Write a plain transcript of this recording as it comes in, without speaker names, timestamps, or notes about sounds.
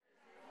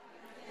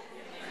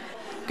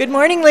Good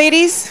morning,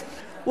 ladies.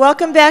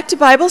 Welcome back to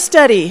Bible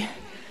study.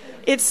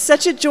 It's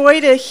such a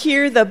joy to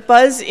hear the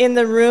buzz in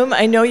the room.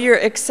 I know you're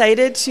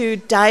excited to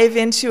dive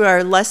into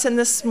our lesson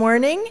this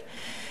morning.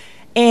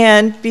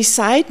 And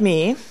beside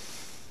me,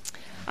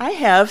 I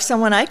have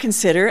someone I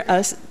consider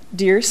a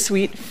dear,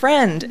 sweet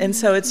friend. And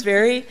so it's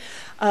very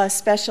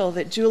special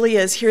that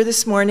Julia is here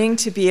this morning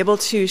to be able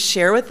to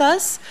share with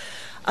us.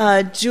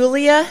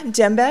 Julia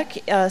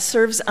Dembeck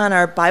serves on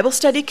our Bible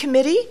study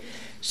committee.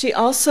 She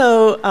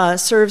also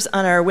serves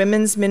on our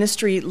women's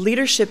ministry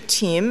leadership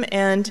team,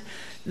 and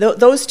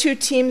those two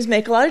teams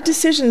make a lot of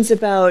decisions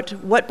about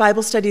what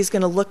Bible study is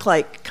going to look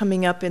like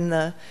coming up in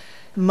the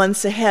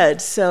months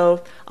ahead.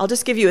 So I'll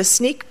just give you a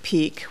sneak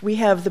peek. We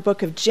have the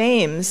book of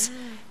James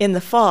in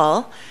the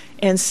fall,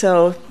 and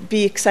so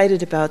be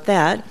excited about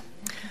that.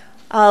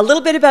 A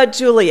little bit about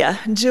Julia.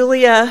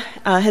 Julia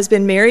has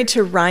been married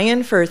to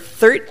Ryan for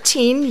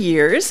 13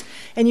 years,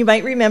 and you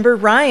might remember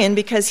Ryan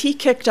because he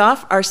kicked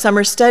off our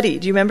summer study.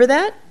 Do you remember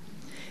that?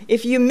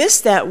 If you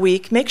missed that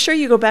week, make sure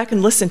you go back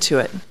and listen to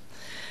it.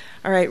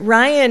 All right,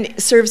 Ryan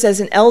serves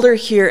as an elder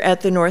here at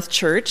the North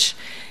Church,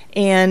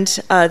 and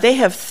they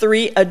have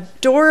 3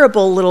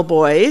 adorable little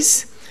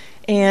boys,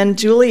 and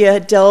Julia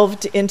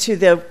delved into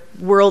the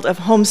world of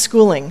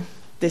homeschooling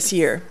this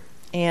year,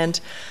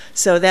 and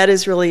so that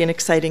is really an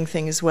exciting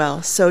thing as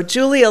well. So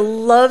Julia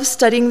loves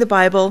studying the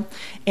Bible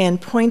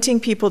and pointing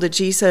people to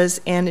Jesus,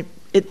 and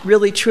it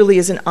really truly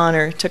is an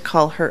honor to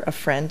call her a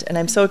friend. And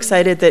I'm so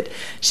excited that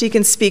she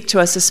can speak to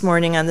us this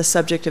morning on the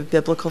subject of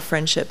biblical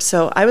friendship.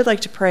 So I would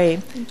like to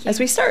pray as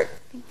we start.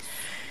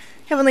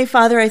 Heavenly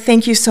Father, I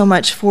thank you so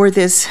much for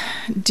this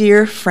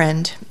dear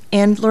friend.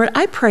 And Lord,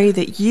 I pray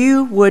that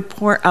you would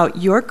pour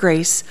out your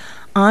grace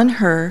on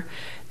her,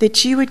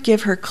 that you would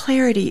give her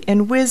clarity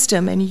and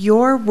wisdom and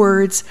your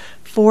words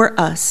for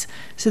us,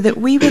 so that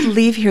we would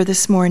leave here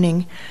this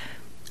morning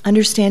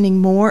understanding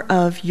more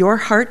of your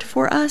heart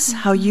for us,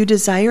 how you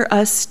desire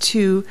us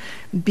to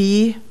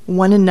be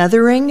one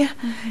anothering,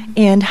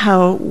 and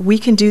how we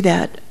can do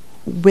that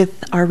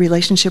with our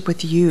relationship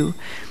with you.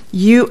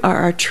 You are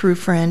our true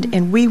friend,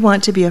 and we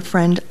want to be a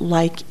friend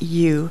like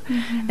you.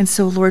 And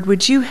so, Lord,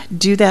 would you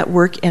do that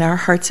work in our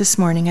hearts this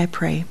morning, I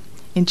pray.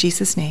 In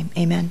Jesus' name,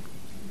 amen.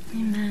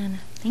 Amen.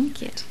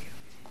 Thank you.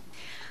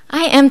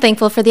 I am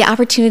thankful for the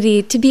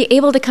opportunity to be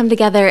able to come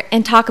together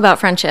and talk about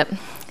friendship.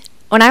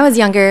 When I was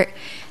younger,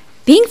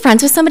 being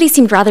friends with somebody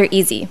seemed rather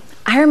easy.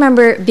 I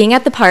remember being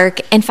at the park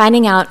and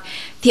finding out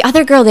the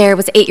other girl there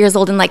was 8 years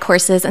old and liked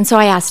horses, and so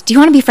I asked, "Do you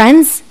want to be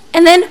friends?"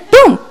 And then,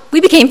 boom, we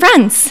became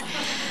friends.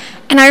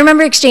 And I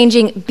remember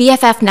exchanging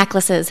BFF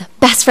necklaces,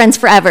 best friends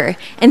forever,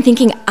 and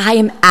thinking I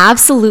am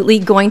absolutely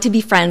going to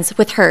be friends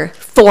with her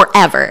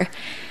forever.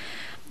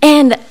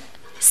 And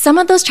some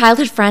of those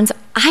childhood friends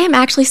I am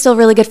actually still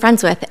really good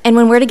friends with, and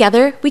when we're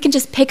together, we can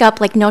just pick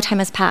up like no time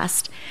has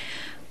passed.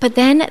 But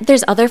then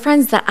there's other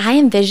friends that I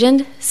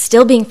envisioned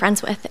still being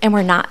friends with, and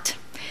we're not.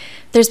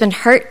 There's been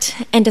hurt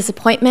and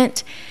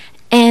disappointment,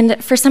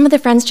 and for some of the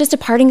friends, just a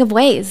parting of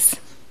ways.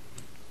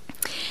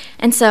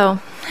 And so,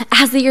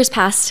 as the years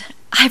passed,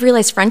 I've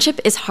realized friendship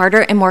is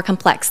harder and more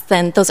complex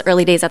than those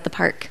early days at the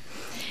park.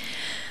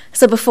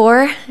 So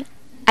before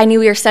I knew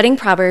we were studying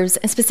Proverbs,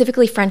 and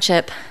specifically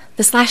friendship,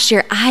 this last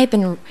year, I've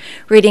been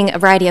reading a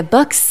variety of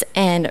books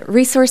and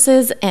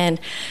resources and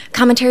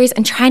commentaries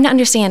and trying to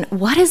understand,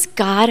 what does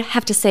God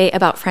have to say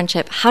about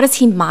friendship? How does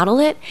he model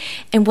it?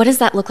 And what does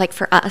that look like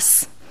for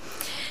us?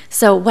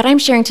 So what I'm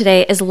sharing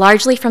today is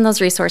largely from those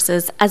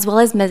resources, as well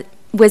as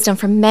wisdom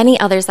from many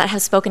others that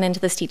have spoken into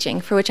this teaching,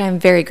 for which I am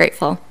very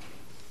grateful.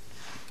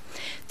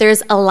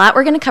 There's a lot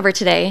we're going to cover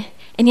today,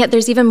 and yet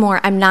there's even more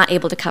I'm not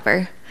able to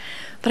cover.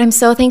 But I'm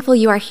so thankful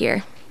you are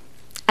here.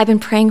 I've been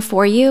praying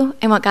for you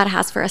and what God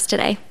has for us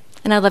today,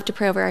 and I'd love to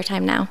pray over our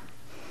time now.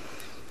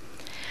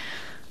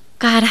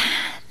 God,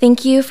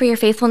 thank you for your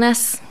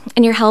faithfulness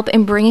and your help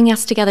in bringing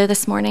us together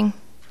this morning.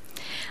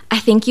 I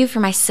thank you for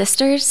my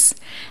sisters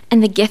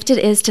and the gift it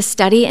is to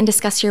study and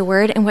discuss your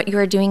word and what you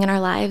are doing in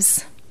our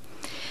lives.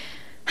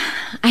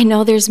 I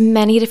know there's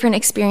many different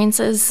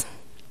experiences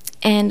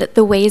and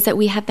the ways that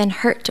we have been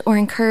hurt or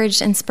encouraged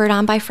and spurred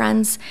on by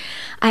friends.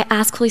 I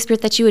ask, Holy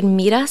Spirit, that you would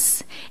meet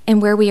us and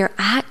where we are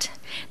at,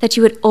 that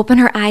you would open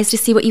our eyes to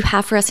see what you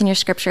have for us in your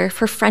scripture,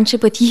 for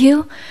friendship with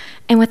you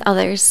and with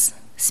others.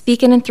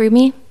 Speak in and through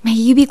me. May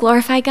you be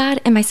glorified,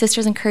 God, and my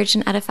sisters encouraged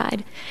and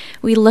edified.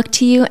 We look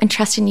to you and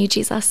trust in you,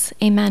 Jesus.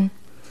 Amen.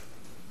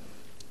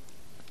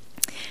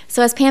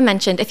 So as Pam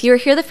mentioned, if you were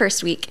here the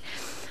first week,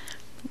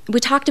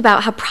 we talked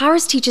about how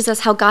Proverbs teaches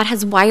us how God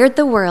has wired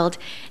the world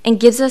and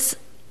gives us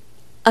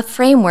a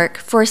framework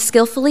for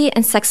skillfully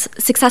and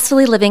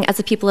successfully living as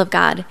a people of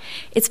God.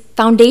 Its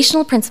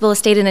foundational principle is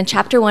stated in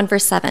chapter 1,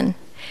 verse 7.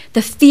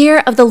 The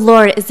fear of the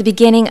Lord is the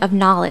beginning of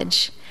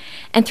knowledge.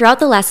 And throughout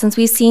the lessons,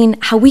 we've seen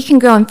how we can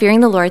grow in fearing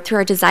the Lord through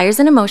our desires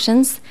and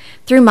emotions,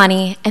 through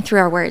money, and through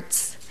our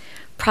words.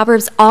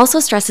 Proverbs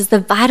also stresses the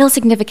vital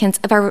significance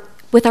of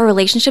our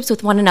relationships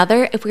with one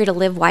another if we are to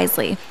live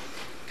wisely.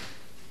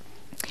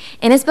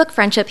 In his book,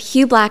 Friendship,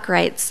 Hugh Black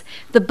writes,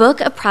 "The book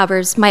of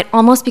Proverbs might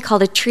almost be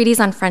called a treatise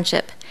on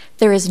friendship,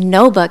 there is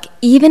no book,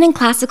 even in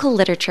classical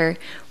literature,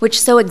 which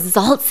so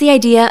exalts the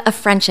idea of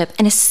friendship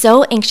and is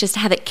so anxious to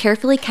have it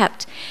carefully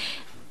kept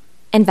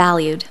and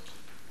valued.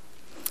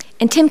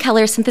 And Tim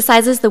Keller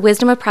synthesizes the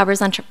wisdom of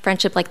Proverbs on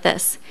friendship like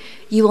this: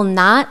 you will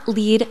not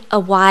lead a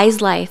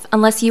wise life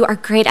unless you are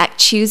great at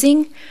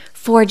choosing,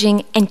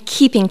 forging, and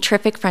keeping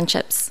terrific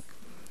friendships.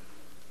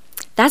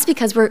 That's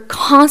because we're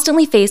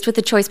constantly faced with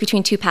the choice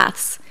between two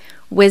paths,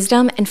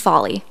 wisdom and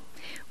folly.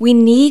 We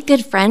need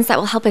good friends that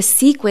will help us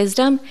seek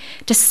wisdom,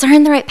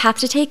 discern the right path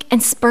to take,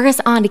 and spur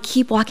us on to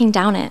keep walking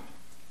down it.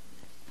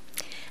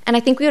 And I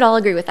think we would all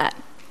agree with that.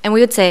 And we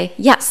would say,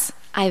 yes,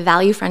 I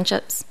value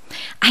friendships.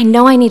 I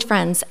know I need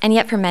friends, and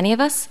yet for many of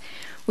us,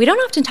 we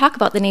don't often talk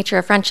about the nature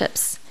of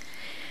friendships.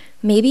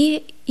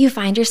 Maybe you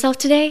find yourself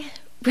today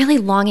really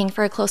longing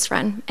for a close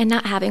friend and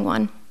not having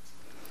one.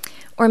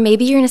 Or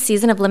maybe you're in a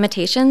season of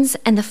limitations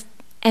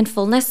and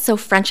fullness, so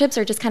friendships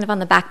are just kind of on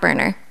the back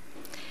burner.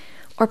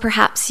 Or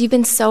perhaps you've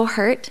been so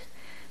hurt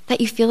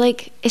that you feel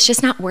like it's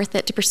just not worth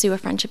it to pursue a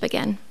friendship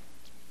again.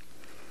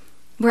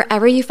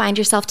 Wherever you find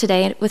yourself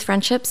today with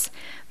friendships,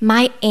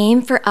 my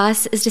aim for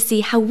us is to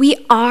see how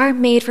we are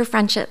made for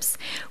friendships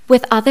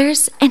with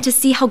others and to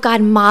see how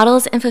God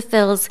models and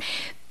fulfills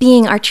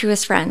being our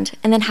truest friend,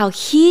 and then how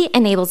he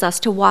enables us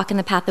to walk in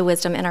the path of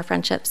wisdom in our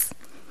friendships.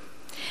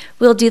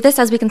 We'll do this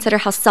as we consider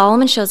how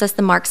Solomon shows us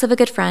the marks of a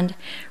good friend,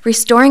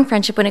 restoring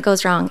friendship when it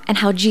goes wrong, and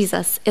how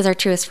Jesus is our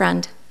truest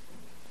friend.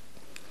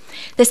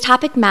 This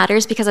topic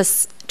matters because,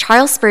 as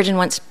Charles Spurgeon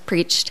once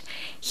preached,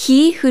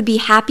 he who'd be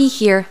happy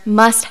here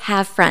must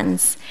have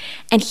friends,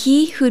 and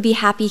he who'd be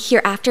happy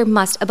hereafter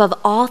must, above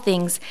all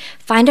things,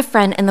 find a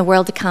friend in the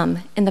world to come,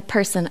 in the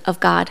person of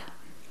God.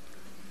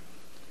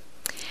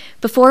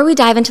 Before we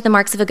dive into the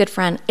marks of a good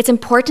friend, it's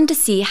important to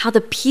see how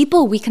the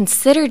people we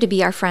consider to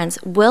be our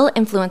friends will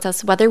influence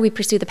us whether we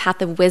pursue the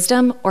path of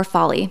wisdom or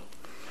folly.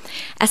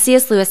 As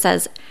C.S. Lewis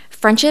says,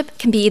 friendship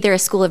can be either a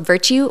school of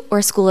virtue or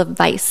a school of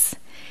vice.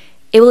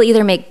 It will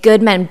either make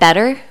good men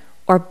better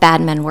or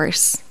bad men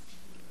worse.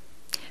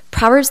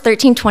 Proverbs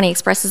 13:20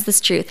 expresses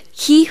this truth.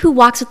 He who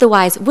walks with the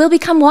wise will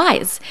become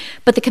wise,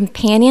 but the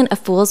companion of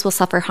fools will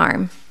suffer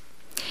harm.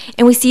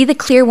 And we see the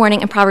clear warning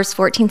in Proverbs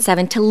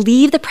 14:7 to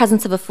leave the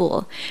presence of a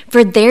fool,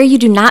 for there you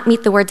do not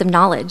meet the words of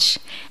knowledge,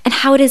 and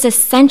how it is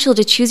essential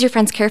to choose your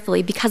friends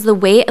carefully because the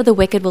way of the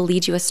wicked will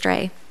lead you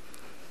astray.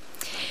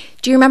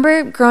 Do you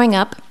remember growing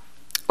up,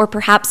 or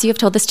perhaps you have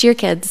told this to your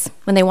kids,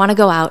 when they want to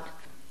go out,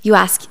 you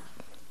ask,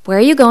 where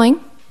are you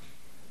going?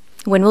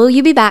 When will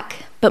you be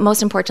back? But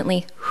most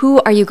importantly, who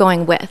are you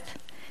going with?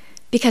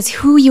 Because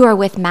who you are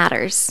with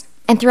matters.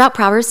 And throughout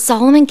Proverbs,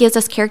 Solomon gives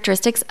us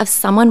characteristics of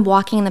someone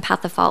walking in the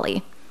path of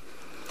folly.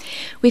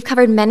 We've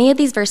covered many of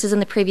these verses in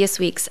the previous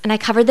weeks, and I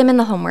covered them in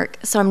the homework,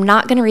 so I'm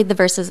not going to read the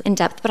verses in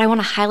depth, but I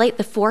want to highlight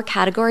the 4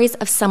 categories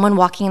of someone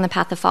walking in the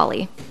path of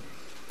folly.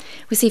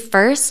 We see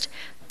first,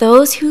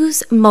 those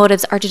whose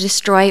motives are to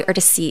destroy or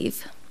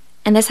deceive.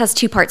 And this has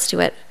 2 parts to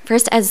it.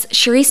 First, as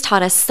Charisse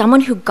taught us,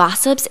 someone who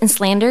gossips and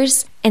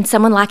slanders and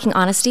someone lacking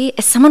honesty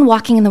is someone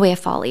walking in the way of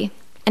folly.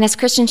 And as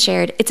Christian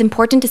shared, it's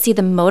important to see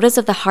the motives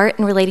of the heart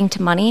in relating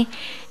to money,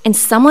 and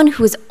someone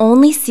who is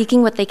only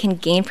seeking what they can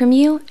gain from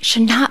you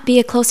should not be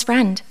a close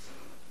friend.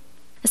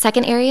 The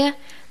second area,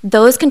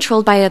 those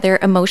controlled by their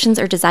emotions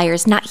or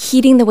desires, not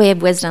heeding the way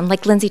of wisdom,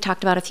 like Lindsay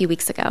talked about a few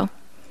weeks ago.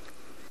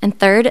 And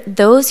third,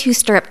 those who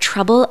stir up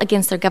trouble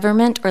against their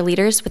government or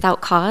leaders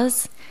without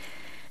cause.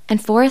 And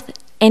fourth,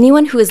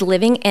 anyone who is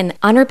living in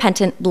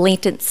unrepentant,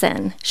 blatant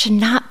sin should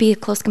not be a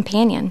close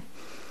companion.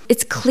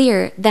 It's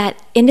clear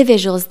that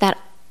individuals that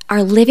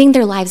are living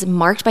their lives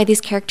marked by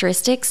these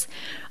characteristics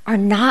are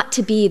not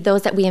to be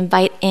those that we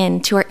invite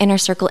into our inner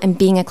circle and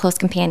being a close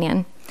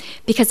companion.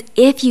 Because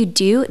if you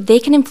do, they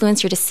can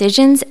influence your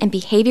decisions and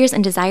behaviors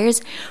and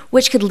desires,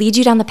 which could lead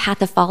you down the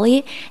path of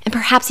folly and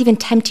perhaps even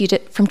tempt you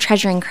from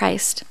treasuring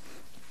Christ.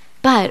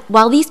 But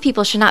while these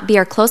people should not be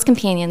our close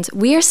companions,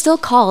 we are still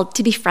called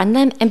to befriend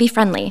them and be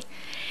friendly.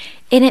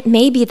 And it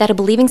may be that a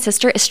believing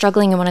sister is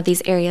struggling in one of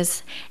these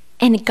areas,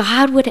 and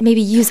God would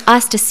maybe use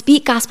us to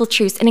speak gospel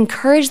truths and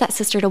encourage that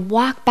sister to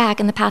walk back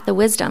in the path of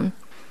wisdom.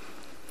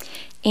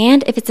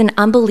 And if it's an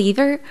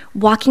unbeliever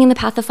walking in the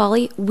path of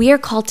folly, we are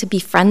called to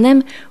befriend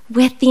them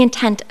with the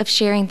intent of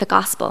sharing the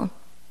gospel.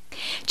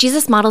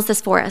 Jesus models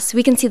this for us.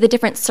 We can see the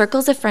different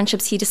circles of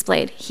friendships he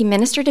displayed. He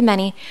ministered to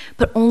many,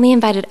 but only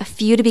invited a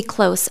few to be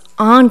close,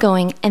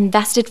 ongoing,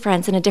 invested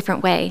friends in a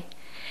different way.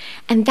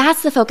 And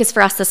that's the focus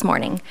for us this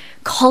morning,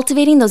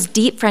 cultivating those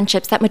deep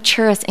friendships that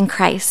mature us in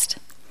Christ.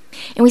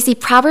 And we see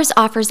Proverbs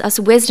offers us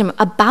wisdom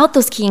about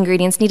those key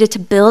ingredients needed to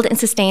build and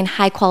sustain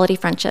high-quality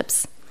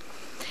friendships.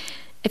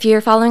 If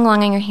you're following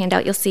along on your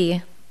handout, you'll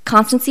see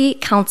constancy,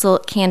 counsel,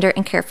 candor,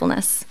 and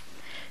carefulness.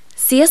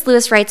 C.S.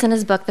 Lewis writes in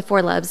his book, The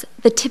 4 Loves,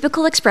 the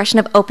typical expression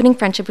of opening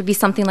friendship would be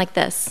something like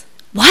this.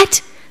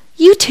 What?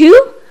 You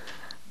too?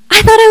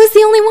 I thought I was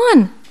the only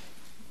one.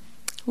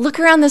 Look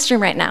around this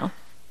room right now.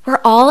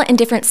 We're all in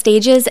different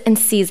stages and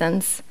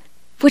seasons,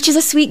 which is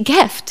a sweet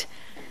gift.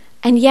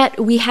 And yet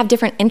we have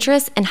different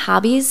interests and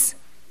hobbies,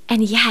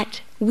 and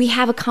yet we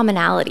have a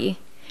commonality.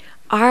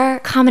 our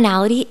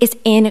commonality is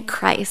in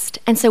Christ.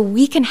 And so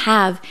we can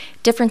have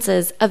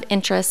differences of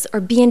interests or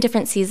be in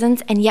different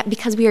seasons, and yet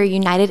because we are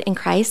united in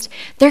Christ,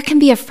 there can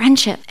be a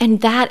friendship.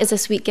 And that is a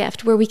sweet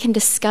gift where we can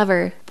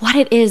discover what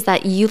it is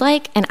that you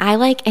like and I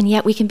like, and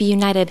yet we can be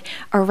united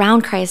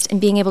around Christ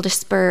and being able to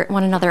spur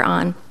one another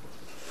on.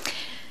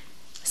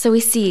 So we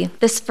see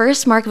this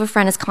first mark of a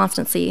friend is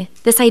constancy.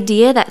 This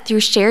idea that through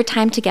shared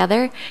time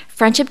together,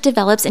 friendship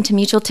develops into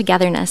mutual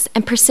togetherness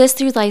and persists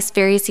through life's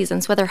various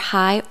seasons, whether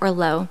high or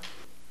low.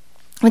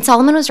 When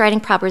Solomon was writing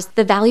Proverbs,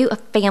 the value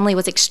of family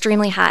was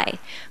extremely high,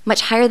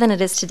 much higher than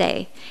it is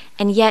today.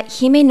 And yet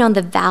he made known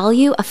the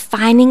value of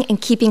finding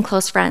and keeping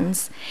close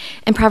friends.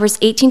 In Proverbs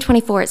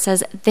 18:24, it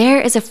says, "There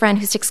is a friend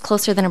who sticks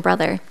closer than a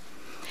brother."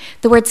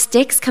 The word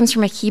sticks comes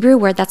from a Hebrew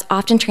word that's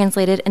often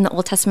translated in the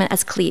Old Testament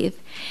as cleave.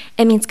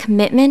 It means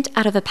commitment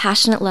out of a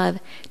passionate love,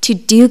 to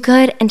do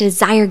good and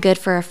desire good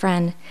for a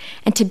friend,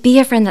 and to be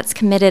a friend that's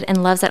committed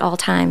and loves at all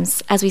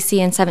times, as we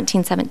see in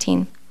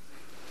 17:17.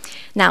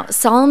 Now,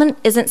 Solomon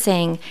isn't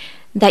saying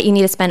that you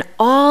need to spend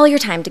all your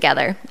time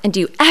together and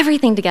do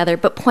everything together,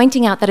 but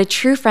pointing out that a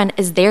true friend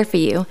is there for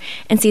you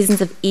in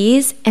seasons of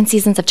ease and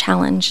seasons of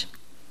challenge.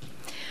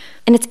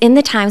 And it's in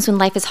the times when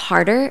life is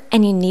harder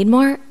and you need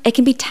more, it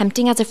can be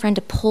tempting as a friend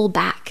to pull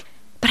back.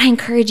 But I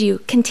encourage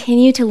you,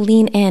 continue to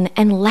lean in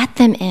and let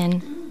them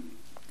in.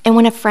 And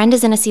when a friend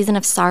is in a season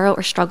of sorrow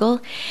or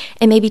struggle,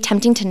 it may be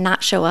tempting to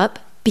not show up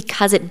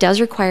because it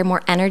does require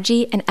more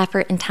energy and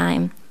effort and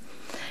time.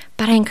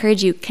 But I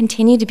encourage you,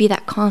 continue to be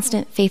that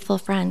constant, faithful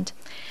friend.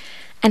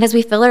 And as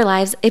we fill our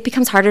lives, it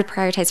becomes harder to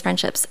prioritize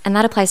friendships. And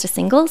that applies to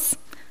singles,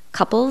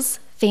 couples,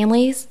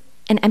 families,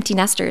 and empty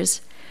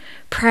nesters.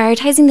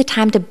 Prioritizing the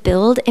time to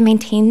build and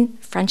maintain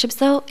friendships,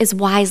 though, is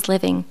wise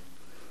living.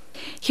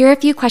 Here are a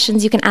few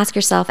questions you can ask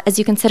yourself as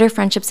you consider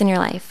friendships in your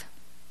life.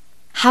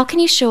 How can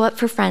you show up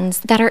for friends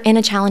that are in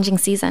a challenging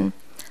season?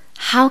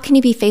 How can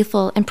you be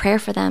faithful in prayer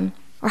for them?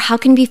 Or how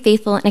can you be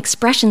faithful in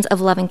expressions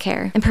of love and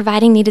care and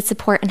providing needed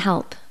support and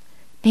help?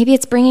 Maybe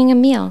it's bringing a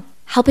meal,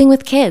 helping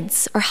with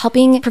kids, or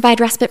helping provide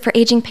respite for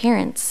aging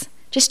parents,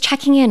 just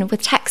checking in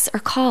with texts or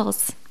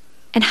calls.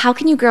 And how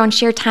can you grow and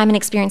share time and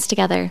experience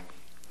together?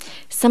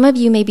 Some of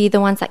you may be the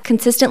ones that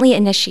consistently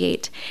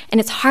initiate, and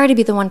it's hard to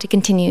be the one to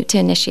continue to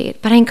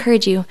initiate, but I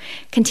encourage you,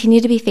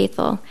 continue to be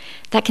faithful.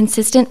 That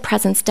consistent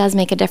presence does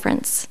make a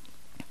difference.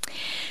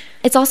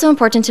 It's also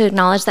important to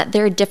acknowledge that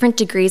there are different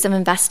degrees of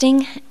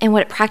investing, and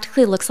what it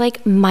practically looks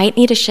like might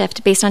need a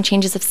shift based on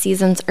changes of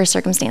seasons or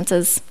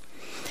circumstances.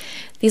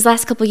 These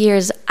last couple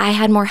years, I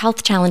had more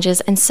health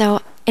challenges, and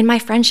so in my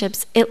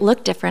friendships, it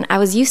looked different. I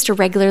was used to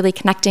regularly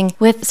connecting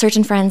with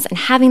certain friends and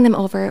having them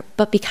over,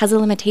 but because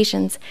of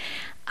limitations,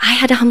 I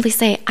had to humbly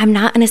say, I'm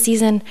not in a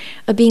season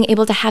of being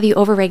able to have you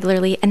over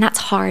regularly, and that's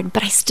hard,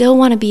 but I still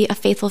want to be a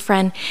faithful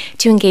friend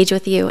to engage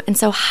with you. And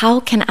so how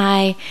can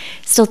I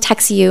still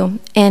text you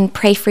and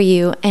pray for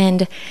you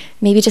and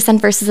maybe just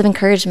send verses of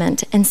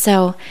encouragement? And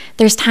so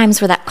there's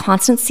times where that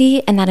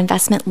constancy and that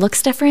investment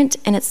looks different,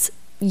 and it's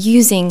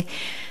using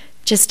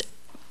just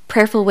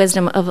prayerful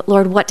wisdom of,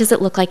 Lord, what does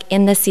it look like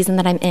in this season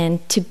that I'm in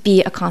to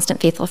be a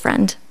constant, faithful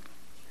friend?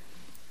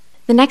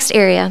 The next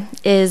area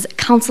is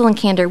counsel and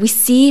candor. We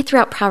see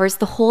throughout Proverbs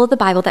the whole of the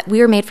Bible that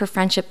we are made for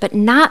friendship, but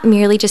not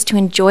merely just to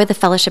enjoy the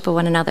fellowship of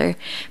one another,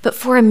 but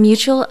for a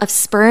mutual of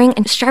spurring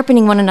and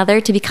sharpening one another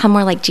to become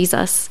more like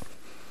Jesus.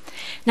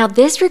 Now,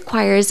 this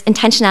requires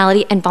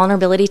intentionality and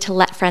vulnerability to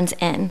let friends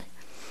in.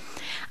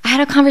 I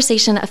had a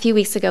conversation a few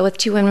weeks ago with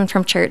two women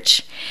from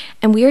church,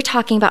 and we were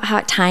talking about how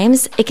at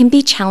times it can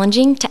be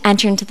challenging to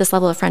enter into this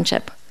level of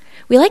friendship.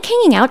 We like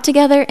hanging out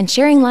together and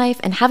sharing life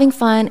and having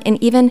fun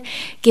and even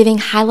giving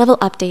high-level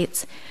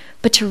updates,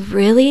 but to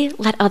really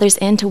let others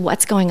into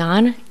what's going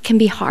on can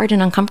be hard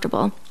and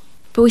uncomfortable.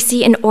 But we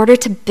see in order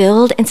to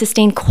build and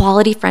sustain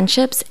quality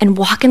friendships and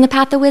walk in the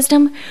path of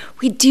wisdom,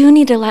 we do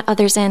need to let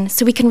others in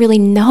so we can really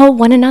know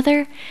one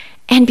another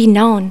and be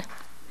known.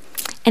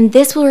 And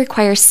this will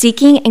require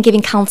seeking and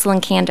giving counsel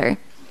and candor.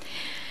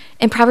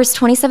 In Proverbs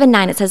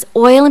 27:9, it says,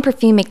 "Oil and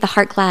perfume make the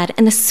heart glad,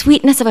 and the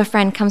sweetness of a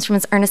friend comes from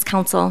his earnest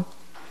counsel."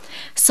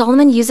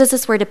 Solomon uses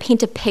this word to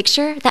paint a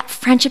picture that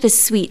friendship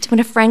is sweet when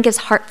a friend gives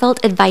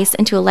heartfelt advice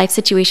into a life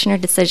situation or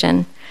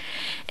decision.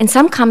 And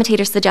some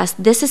commentators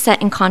suggest this is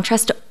set in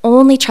contrast to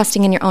only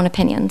trusting in your own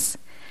opinions.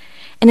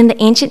 And in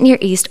the ancient Near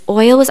East,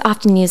 oil was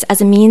often used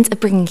as a means of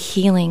bringing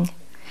healing.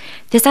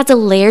 This adds a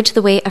layer to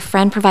the way a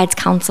friend provides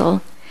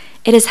counsel.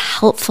 It is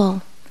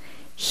helpful,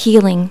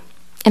 healing,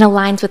 and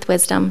aligns with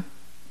wisdom.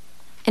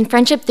 In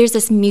friendship, there's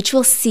this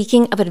mutual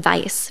seeking of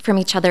advice from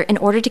each other in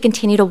order to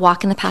continue to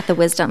walk in the path of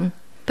wisdom.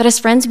 But as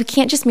friends, we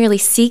can't just merely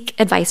seek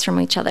advice from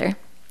each other.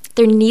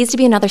 There needs to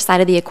be another side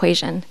of the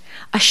equation,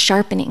 a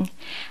sharpening,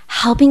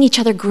 helping each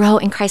other grow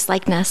in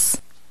Christ-likeness.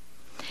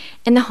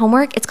 In the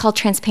homework, it's called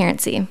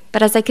transparency.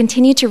 But as I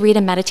continue to read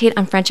and meditate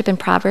on friendship in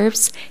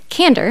Proverbs,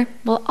 candor,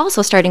 well,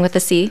 also starting with the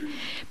C,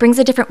 brings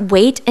a different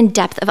weight and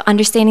depth of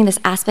understanding this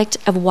aspect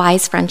of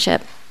wise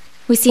friendship.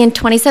 We see in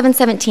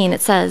 27:17,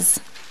 it says,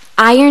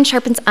 "Iron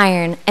sharpens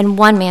iron, and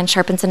one man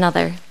sharpens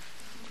another."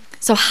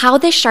 So how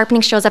this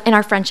sharpening shows up in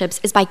our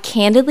friendships is by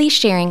candidly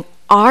sharing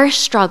our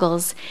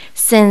struggles,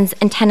 sins,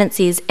 and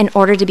tendencies in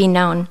order to be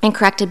known and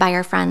corrected by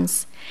our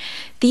friends.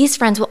 These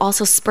friends will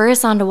also spur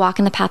us on to walk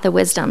in the path of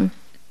wisdom.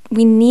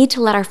 We need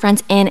to let our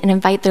friends in and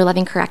invite their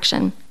loving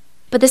correction.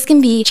 But this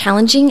can be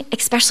challenging,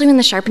 especially when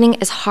the sharpening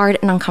is hard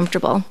and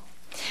uncomfortable.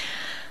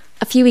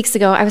 A few weeks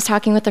ago, I was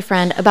talking with a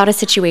friend about a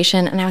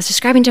situation, and I was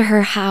describing to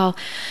her how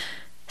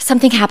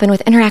something happened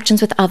with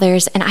interactions with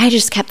others, and I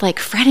just kept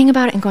fretting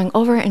about it and going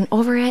over and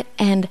over it,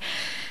 and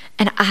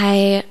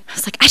I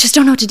was like, I just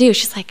don't know what to do.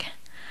 She's like,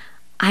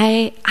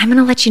 I'm going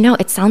to let you know,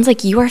 it sounds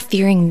like you are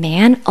fearing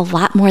man a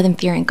lot more than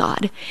fearing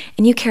God,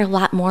 and you care a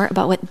lot more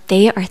about what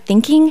they are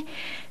thinking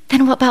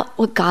than about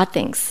what God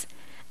thinks.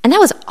 And that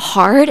was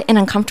hard and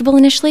uncomfortable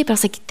initially, but I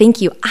was like,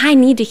 thank you. I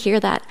need to hear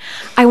that.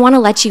 I want to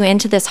let you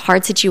into this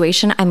hard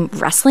situation I'm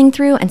wrestling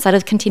through instead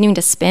of continuing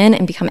to spin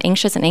and become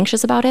anxious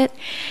about it.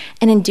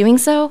 And in doing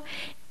so,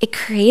 it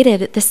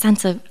created this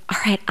sense of, all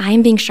right, I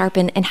am being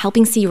sharpened and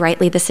helping see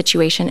rightly the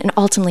situation and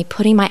ultimately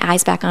putting my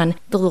eyes back on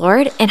the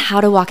Lord and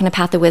how to walk in a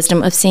path of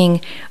wisdom of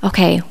seeing,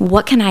 okay,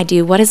 what can I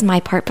do? What is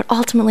my part? But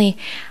ultimately,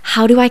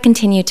 how do I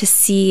continue to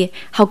see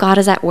how God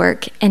is at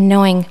work and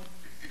knowing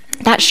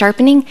that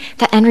sharpening,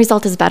 that end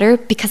result is better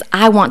because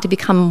I want to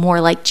become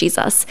more like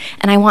Jesus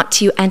and I want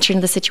to enter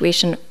into the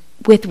situation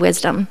with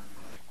wisdom.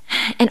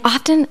 And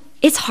often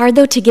it's hard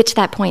though to get to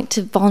that point,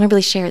 to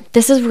vulnerably share,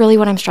 this is really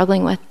what I'm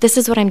struggling with. This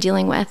is what I'm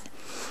dealing with.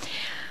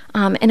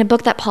 In a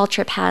book that Paul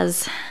Tripp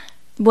has,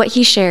 what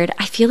he shared,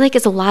 I feel like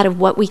is a lot of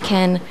what we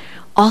can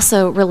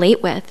also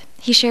relate with.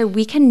 He shared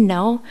we can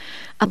know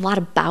a lot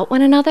about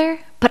one another,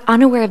 but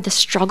unaware of the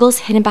struggles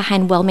hidden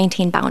behind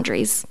well-maintained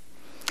boundaries.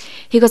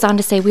 He goes on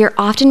to say, we are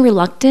often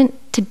reluctant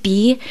to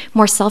be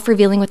more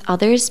self-revealing with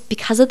others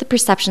because of the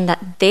perception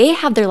that they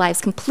have their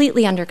lives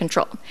completely under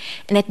control.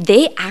 And if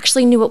they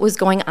actually knew what was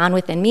going on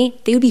within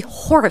me, they would be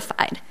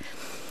horrified.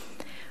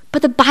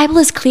 But the Bible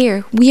is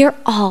clear. We are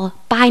all,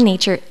 by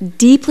nature,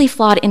 deeply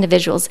flawed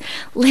individuals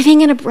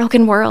living in a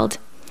broken world.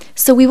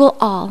 So we will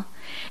all,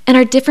 in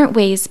our different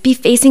ways, be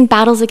facing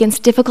battles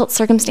against difficult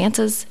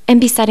circumstances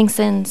and besetting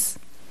sins.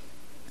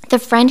 The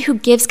friend who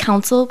gives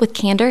counsel with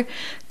candor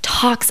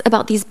talks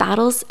about these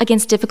battles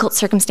against difficult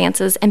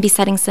circumstances and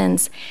besetting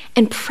sins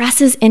and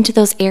presses into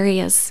those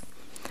areas.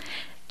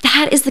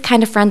 That is the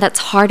kind of friend that's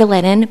hard to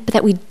let in, but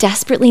that we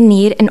desperately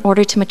need in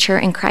order to mature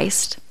in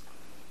Christ.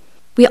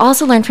 We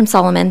also learn from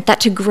Solomon that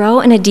to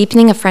grow in a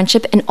deepening of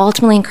friendship and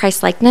ultimately in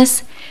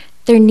Christ-likeness,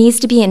 there needs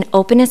to be an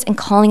openness in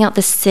calling out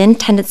the sin,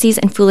 tendencies,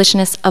 and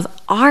foolishness of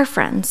our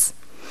friends.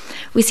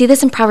 We see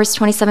this in Proverbs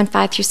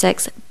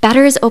 27:5-6.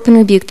 Better is open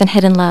rebuke than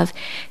hidden love.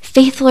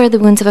 Faithful are the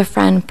wounds of a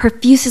friend.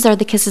 Profuse are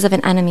the kisses of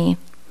an enemy.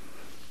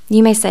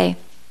 You may say,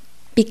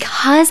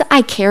 because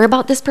I care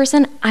about this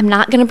person, I'm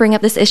not going to bring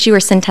up this issue or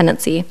sin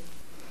tendency.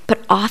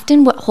 But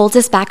often what holds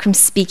us back from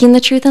speaking the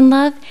truth in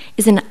love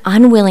is an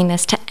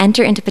unwillingness to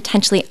enter into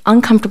potentially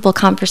uncomfortable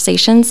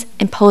conversations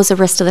and pose a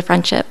risk to the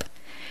friendship.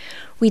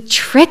 We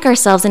trick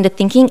ourselves into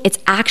thinking it's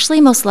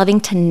actually most loving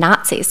to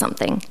not say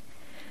something.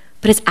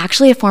 But it's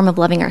actually a form of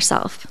loving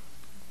ourselves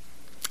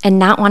and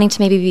not wanting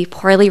to maybe be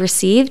poorly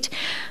received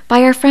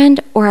by our friend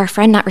or our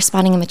friend not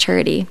responding in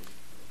maturity.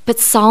 But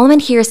Solomon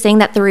here is saying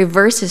that the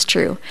reverse is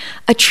true.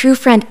 A true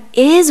friend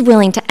is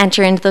willing to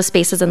enter into those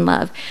spaces in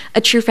love. A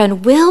true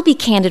friend will be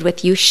candid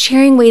with you,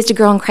 sharing ways to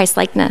grow in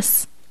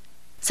Christ-likeness.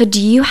 So do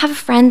you have a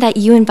friend that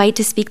you invite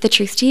to speak the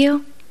truth to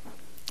you?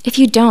 If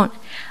you don't,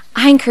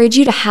 I encourage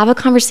you to have a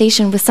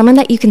conversation with someone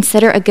that you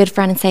consider a good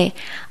friend and say,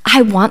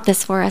 I want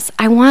this for us.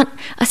 I want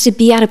us to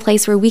be at a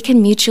place where we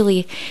can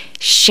mutually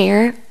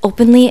share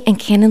openly and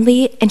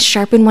candidly and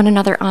sharpen one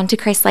another onto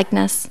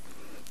Christ-likeness.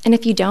 And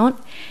if you don't,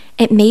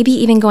 it may be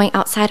even going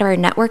outside of our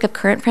network of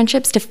current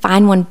friendships to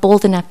find one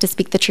bold enough to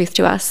speak the truth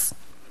to us.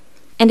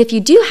 And if you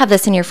do have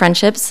this in your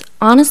friendships,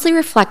 honestly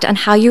reflect on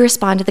how you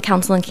respond to the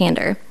counsel and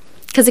candor.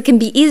 Because it can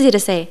be easy to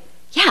say,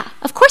 yeah,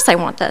 of course I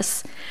want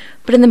this.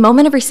 But in the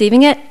moment of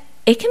receiving it,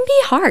 it can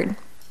be hard.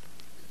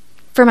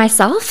 For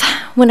myself,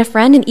 when a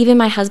friend and even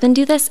my husband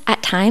do this,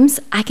 at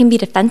times I can be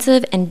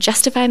defensive and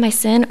justify my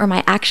sin or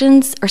my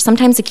actions, or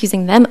sometimes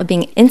accusing them of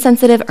being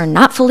insensitive or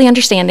not fully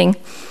understanding.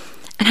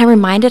 And I'm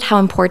reminded how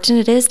important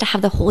it is to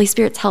have the Holy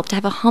Spirit's help, to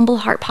have a humble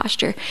heart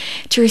posture,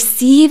 to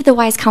receive the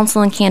wise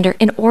counsel and candor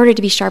in order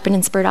to be sharpened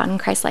and spurred on in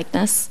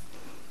Christ-likeness.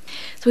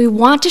 So we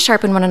want to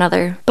sharpen one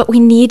another, but we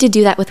need to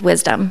do that with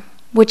wisdom,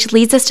 which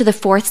leads us to the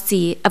fourth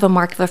C of a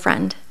mark of a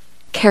friend: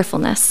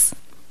 carefulness.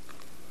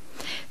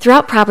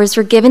 Throughout Proverbs,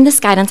 we're given this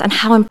guidance on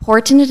how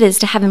important it is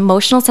to have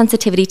emotional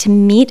sensitivity to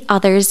meet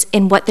others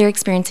in what they're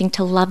experiencing,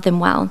 to love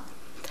them well.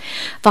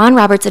 Vaughn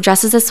Roberts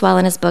addresses this well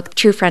in his book,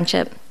 True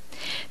Friendship.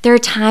 There are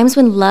times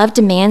when love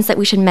demands that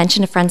we should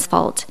mention a friend's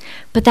fault,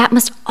 but that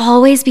must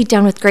always be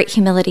done with great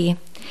humility.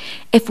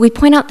 If we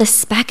point out the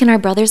speck in our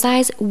brother's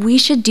eyes, we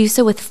should do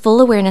so with full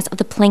awareness of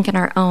the plank in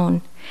our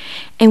own.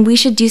 And we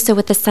should do so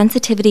with the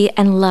sensitivity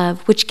and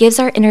love which gives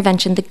our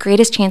intervention the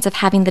greatest chance of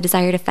having the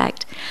desired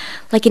effect.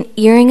 Like an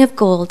earring of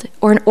gold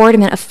or an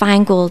ornament of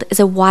fine gold is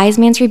a wise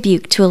man's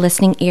rebuke to a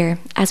listening ear,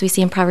 as we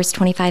see in Proverbs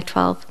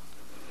 25:12.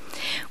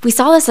 We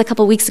saw this a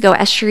couple weeks ago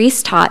as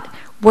Charisse taught.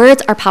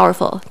 Words are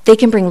powerful. They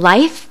can bring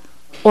life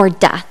or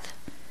death.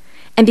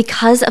 And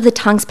because of the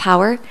tongue's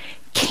power,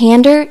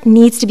 candor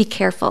needs to be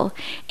careful,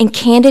 and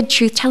candid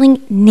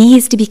truth-telling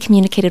needs to be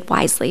communicated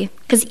wisely,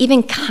 because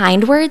even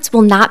kind words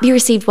will not be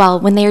received well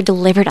when they are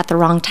delivered at the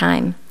wrong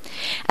time.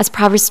 As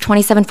Proverbs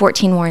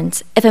 27:14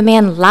 warns, if a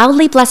man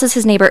loudly blesses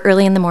his neighbor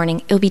early in the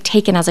morning, it will be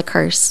taken as a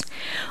curse.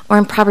 Or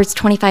in Proverbs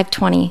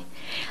 25:20,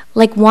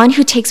 like one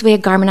who takes away a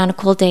garment on a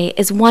cold day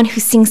is one who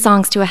sings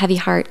songs to a heavy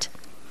heart.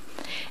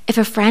 If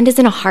a friend is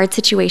in a hard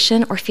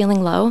situation or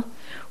feeling low,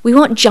 we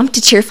won't jump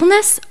to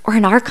cheerfulness, or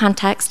in our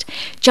context,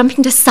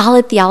 jumping to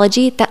solid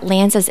theology that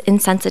lands as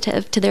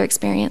insensitive to their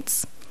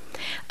experience.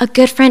 A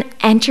good friend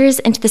enters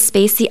into the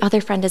space the other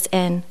friend is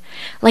in,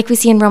 like we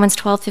see in Romans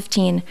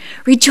 12:15.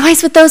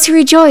 Rejoice with those who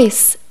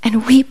rejoice,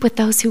 and weep with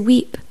those who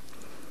weep.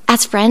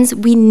 As friends,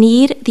 we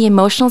need the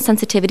emotional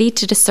sensitivity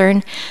to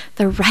discern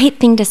the right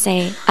thing to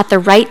say at the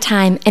right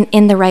time and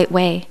in the right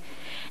way.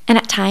 And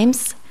at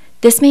times,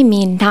 this may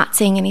mean not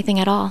saying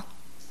anything at all.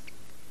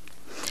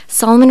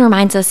 Solomon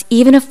reminds us,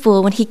 even a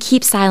fool, when he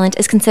keeps silent,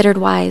 is considered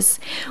wise.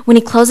 When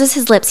he closes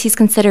his lips, he's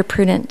considered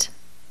prudent.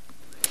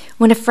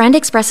 When a friend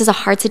expresses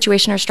a hard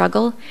situation or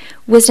struggle,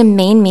 wisdom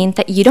may mean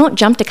that you don't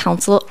jump to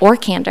counsel or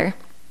candor,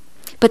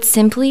 but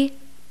simply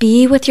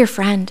be with your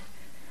friend.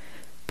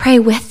 Pray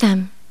with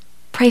them.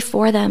 Pray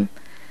for them.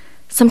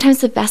 Sometimes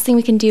the best thing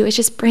we can do is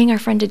just bring our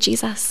friend to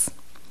Jesus.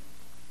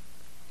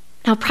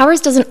 Now, Proverbs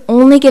doesn't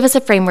only give us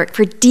a framework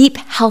for deep,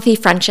 healthy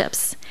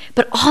friendships,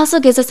 but also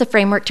gives us a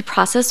framework to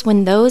process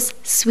when those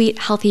sweet,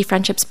 healthy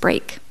friendships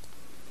break.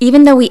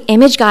 Even though we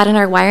image God in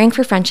our wiring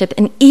for friendship,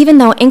 and even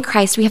though in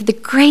Christ we have the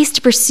grace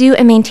to pursue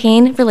and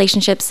maintain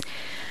relationships,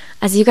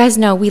 as you guys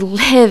know, we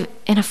live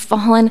in a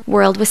fallen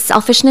world with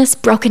selfishness,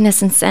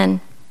 brokenness, and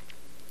sin.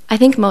 I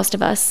think most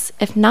of us,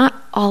 if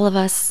not all of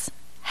us,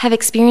 have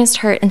experienced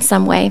hurt in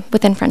some way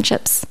within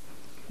friendships.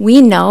 We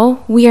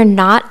know we are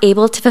not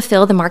able to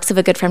fulfill the marks of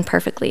a good friend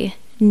perfectly,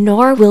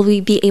 nor will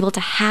we be able to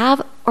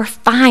have or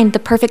find the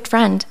perfect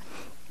friend.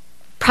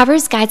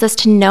 Proverbs guides us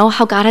to know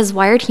how God has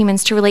wired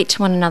humans to relate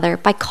to one another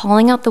by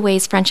calling out the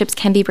ways friendships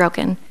can be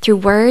broken through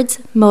words,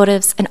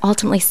 motives, and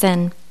ultimately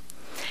sin.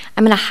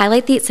 I'm going to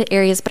highlight these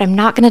areas, but I'm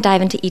not going to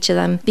dive into each of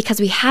them because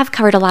we have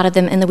covered a lot of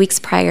them in the weeks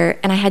prior,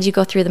 and I had you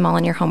go through them all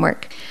in your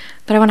homework.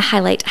 But I want to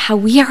highlight how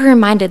we are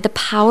reminded the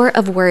power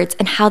of words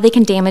and how they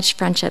can damage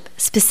friendship,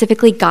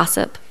 specifically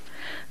gossip.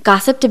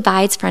 Gossip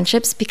divides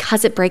friendships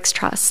because it breaks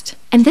trust.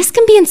 And this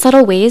can be in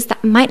subtle ways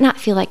that might not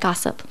feel like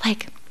gossip,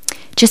 like,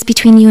 just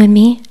between you and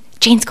me,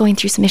 Jane's going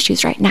through some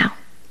issues right now.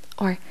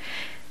 Or,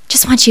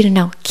 just want you to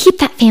know, keep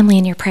that family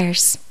in your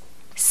prayers.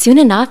 Soon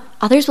enough,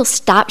 others will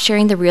stop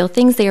sharing the real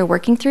things they are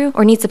working through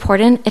or need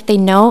support in if they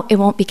know it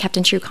won't be kept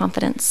in true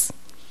confidence.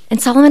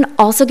 And Solomon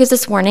also gives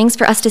us warnings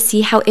for us to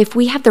see how if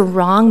we have the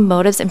wrong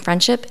motives in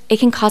friendship, it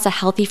can cause a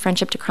healthy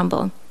friendship to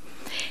crumble.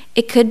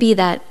 It could be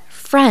that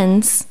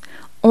friends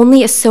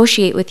only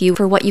associate with you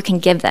for what you can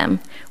give them,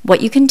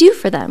 what you can do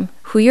for them,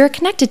 who you're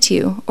connected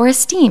to, or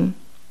esteem.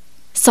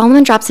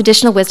 Solomon drops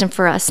additional wisdom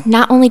for us.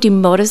 Not only do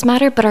motives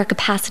matter, but our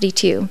capacity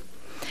too.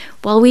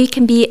 While we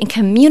can be in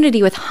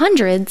community with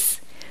hundreds,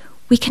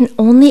 we can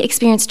only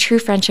experience true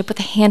friendship with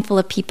a handful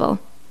of people,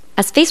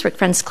 as Facebook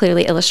Friends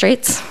clearly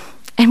illustrates.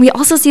 And we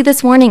also see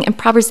this warning in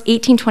Proverbs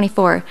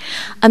 18:24.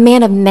 A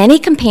man of many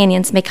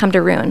companions may come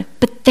to ruin,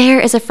 but there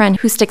is a friend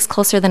who sticks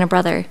closer than a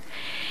brother.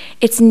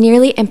 It's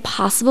nearly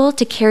impossible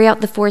to carry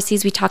out the 4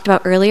 C's we talked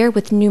about earlier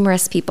with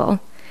numerous people.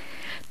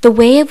 The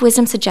way of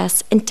wisdom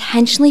suggests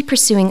intentionally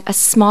pursuing a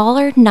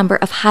smaller number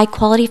of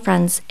high-quality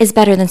friends is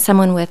better than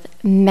someone with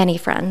many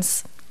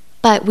friends.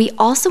 But we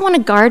also want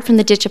to guard from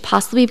the ditch of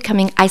possibly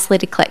becoming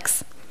isolated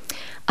cliques.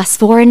 Us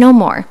 4 and no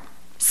more.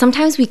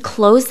 Sometimes we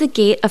close the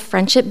gate of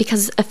friendship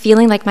because of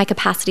feeling like my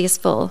capacity is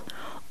full,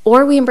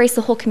 or we embrace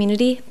the whole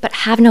community but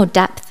have no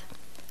depth.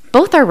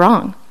 Both are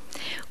wrong.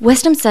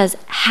 Wisdom says,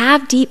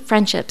 have deep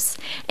friendships,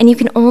 and you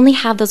can only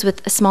have those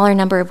with a smaller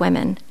number of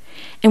women.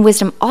 And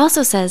wisdom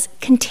also says,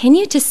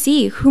 continue to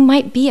see who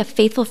might be a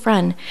faithful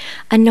friend,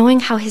 and knowing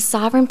how his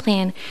sovereign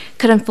plan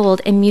could unfold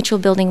in mutual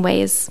building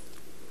ways.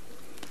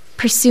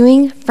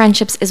 Pursuing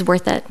friendships is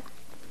worth it,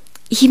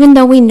 even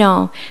though we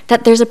know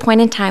that there's a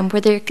point in time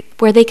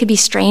where they could be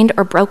strained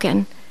or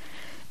broken.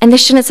 And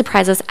this shouldn't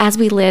surprise us as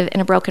we live in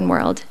a broken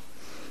world.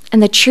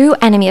 And the true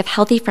enemy of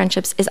healthy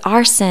friendships is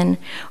our sin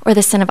or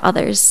the sin of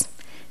others.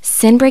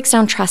 Sin breaks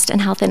down trust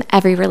and health in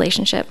every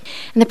relationship.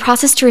 And the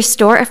process to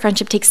restore a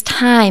friendship takes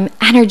time,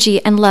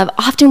 energy, and love,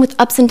 often with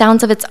ups and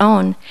downs of its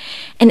own.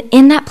 And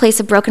in that place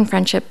of broken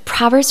friendship,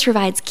 Proverbs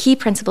provides key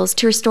principles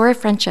to restore a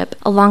friendship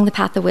along the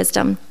path of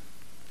wisdom.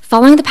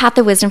 Following the path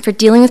of wisdom for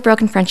dealing with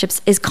broken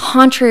friendships is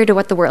contrary to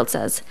what the world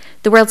says.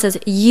 The world says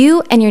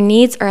you and your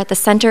needs are at the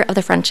center of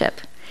the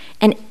friendship,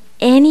 and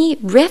any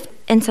rift,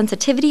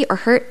 insensitivity, or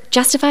hurt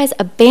justifies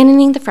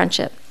abandoning the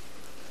friendship.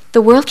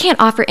 The world can't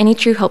offer any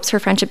true hopes for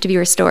friendship to be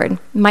restored. It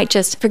might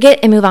just forget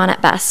and move on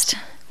at best.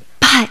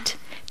 But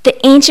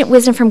the ancient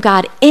wisdom from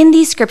God in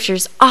these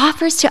scriptures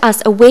offers to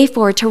us a way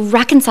forward to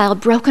reconcile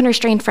broken or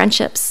strained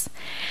friendships.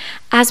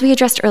 As we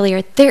addressed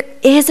earlier, there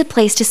is a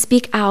place to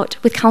speak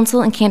out with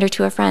counsel and candor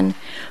to a friend,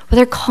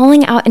 whether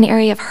calling out an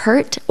area of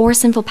hurt or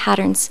sinful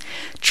patterns,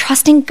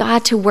 trusting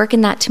God to work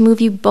in that to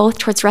move you both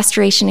towards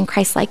restoration and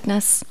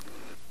Christ-likeness.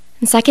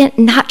 And second,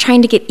 not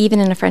trying to get even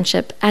in a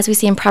friendship, as we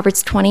see in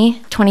Proverbs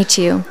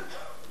 20:22.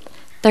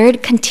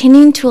 Third,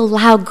 continuing to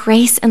allow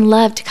grace and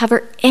love to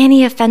cover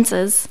any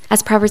offenses,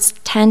 as Proverbs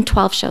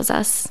 10:12 shows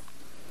us.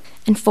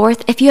 And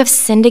fourth, if you have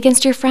sinned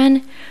against your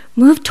friend,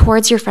 move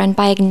towards your friend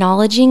by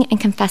acknowledging and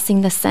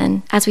confessing the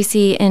sin, as we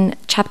see in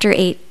chapter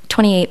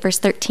 28, verse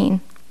 13.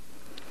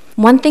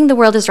 One thing the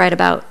world is right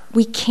about: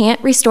 we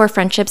can't restore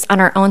friendships on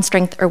our own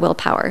strength or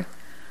willpower.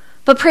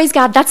 But praise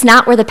God, that's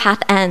not where the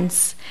path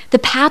ends. The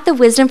path of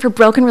wisdom for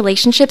broken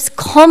relationships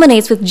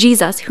culminates with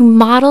Jesus, who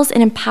models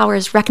and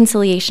empowers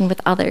reconciliation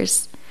with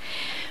others.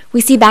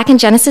 We see back in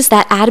Genesis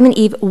that Adam and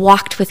Eve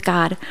walked with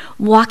God,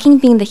 walking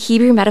being the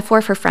Hebrew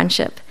metaphor for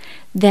friendship.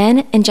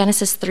 Then, in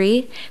Genesis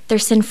 3, their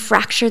sin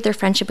fractured their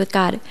friendship with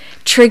God,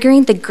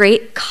 triggering the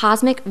great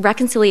cosmic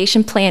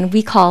reconciliation plan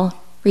we call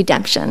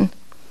redemption.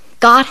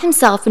 God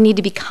himself would need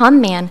to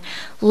become man,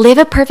 live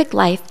a perfect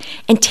life,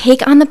 and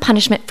take on the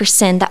punishment for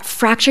sin that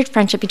fractured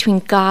friendship between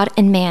God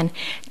and man,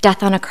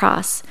 death on a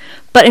cross.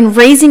 But in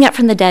raising up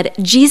from the dead,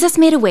 Jesus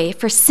made a way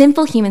for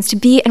sinful humans to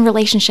be in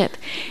relationship,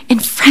 in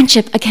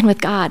friendship again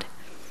with God.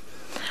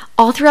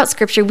 All throughout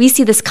Scripture, we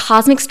see this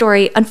cosmic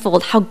story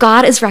unfold, how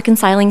God is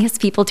reconciling his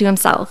people to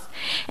himself.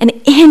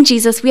 And in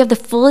Jesus, we have the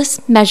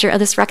fullest measure of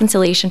this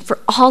reconciliation for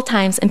all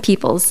times and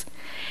peoples.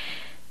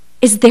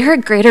 Is there a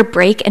greater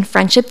break in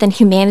friendship than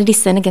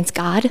humanity's sin against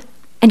God?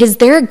 And is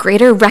there a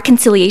greater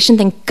reconciliation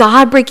than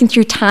God breaking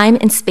through time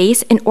and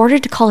space in order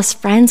to call us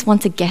friends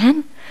once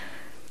again?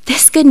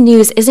 This good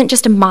news isn't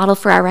just a model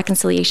for our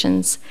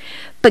reconciliations,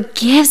 but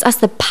gives us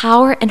the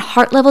power and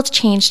heart level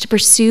change to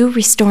pursue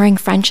restoring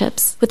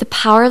friendships with the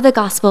power of the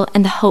gospel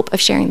and the hope of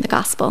sharing the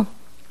gospel.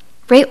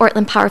 Ray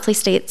Ortlund powerfully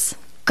states,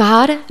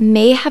 God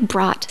may have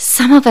brought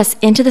some of us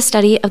into the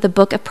study of the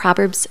book of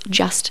Proverbs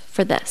just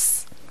for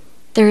this.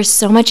 There is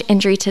so much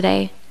injury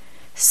today,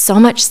 so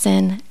much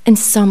sin, and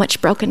so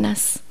much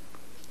brokenness.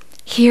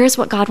 Here's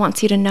what God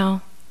wants you to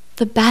know.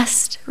 The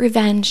best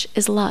revenge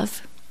is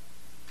love.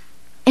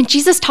 And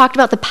Jesus talked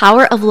about the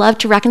power of love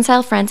to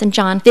reconcile friends in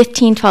John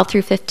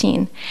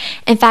 15:12-15.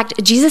 In fact,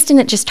 Jesus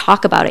didn't just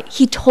talk about it.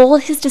 He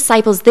told his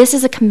disciples this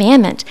is a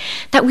commandment,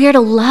 that we are to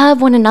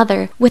love one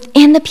another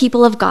within the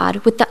people of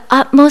God with the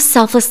utmost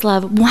selfless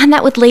love, one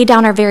that would lay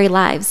down our very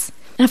lives.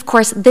 And of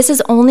course, this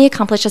is only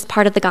accomplished as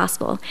part of the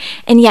gospel.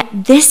 And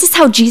yet, this is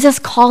how Jesus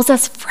calls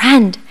us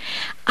friend.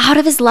 Out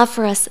of his love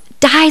for us,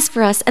 dies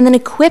for us, and then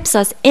equips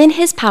us in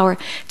his power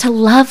to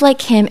love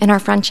like him in our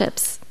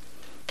friendships.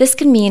 This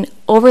could mean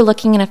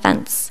overlooking an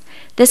offense.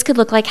 This could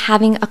look like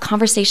having a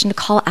conversation to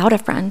call out a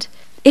friend.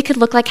 It could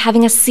look like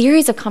having a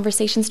series of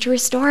conversations to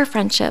restore a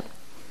friendship.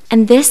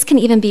 And this can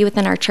even be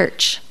within our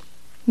church.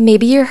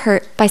 Maybe you're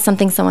hurt by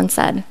something someone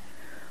said,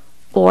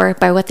 or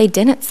by what they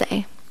didn't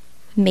say.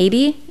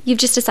 Maybe you've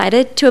just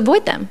decided to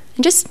avoid them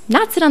and just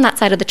not sit on that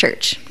side of the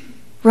church.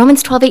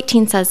 Romans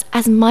 12:18 says,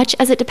 as much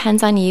as it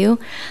depends on you,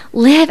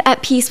 live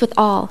at peace with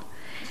all.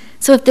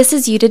 So if this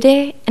is you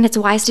today, and it's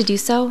wise to do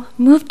so,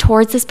 move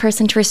towards this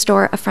person to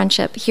restore a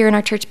friendship here in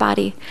our church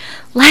body.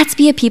 Let's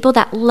be a people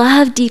that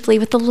love deeply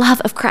with the love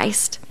of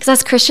Christ. Because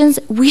as Christians,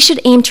 we should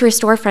aim to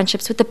restore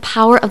friendships with the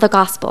power of the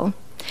gospel.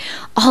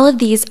 All of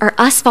these are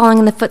us following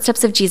in the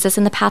footsteps of Jesus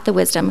in the path of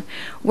wisdom,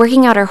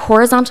 working out our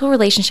horizontal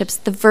relationships,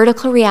 the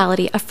vertical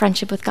reality of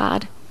friendship with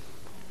God.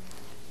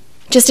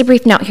 Just a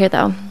brief note here,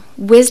 though.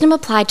 Wisdom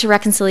applied to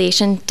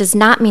reconciliation does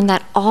not mean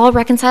that all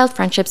reconciled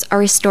friendships are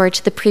restored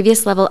to the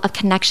previous level of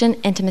connection,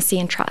 intimacy,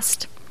 and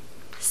trust.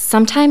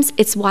 Sometimes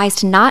it's wise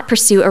to not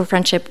pursue a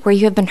friendship where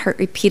you have been hurt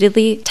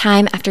repeatedly,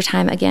 time after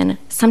time again.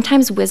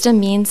 Sometimes wisdom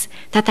means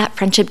that that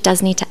friendship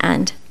does need to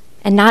end.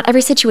 And not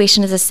every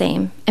situation is the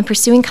same, and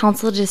pursuing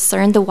counsel to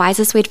discern the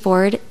wisest way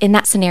forward in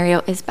that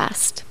scenario is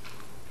best.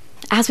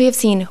 As we have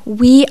seen,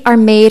 we are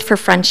made for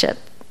friendship.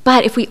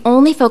 But if we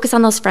only focus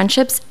on those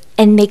friendships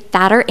and make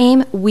that our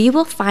aim, we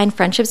will find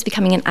friendships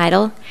becoming an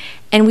idol,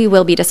 and we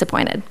will be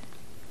disappointed.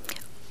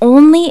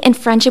 Only in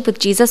friendship with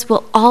Jesus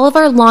will all of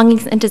our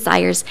longings and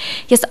desires,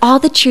 yes, all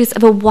the truths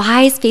of a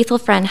wise, faithful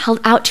friend held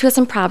out to us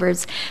in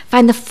Proverbs,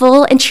 find the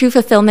full and true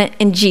fulfillment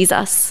in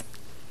Jesus.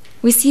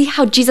 We see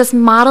how Jesus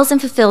models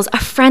and fulfills a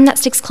friend that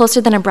sticks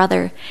closer than a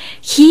brother.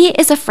 He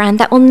is a friend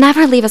that will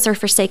never leave us or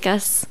forsake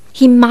us.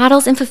 He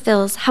models and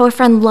fulfills how a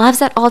friend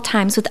loves at all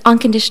times with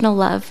unconditional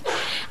love.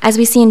 As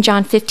we see in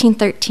John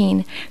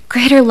 15:13,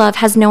 greater love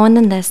has no one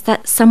than this,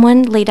 that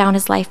someone lay down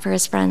his life for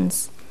his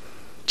friends.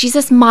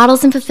 Jesus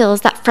models and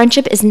fulfills that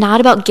friendship is not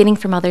about getting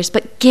from others,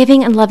 but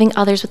giving and loving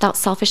others without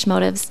selfish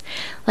motives.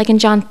 Like in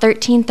John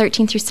 13 through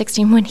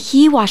 16, when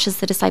he washes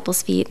the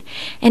disciples' feet,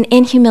 and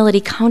in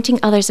humility counting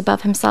others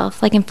above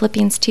himself, like in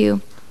Philippians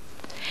 2.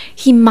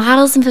 He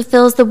models and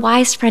fulfills the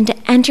wise friend to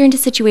enter into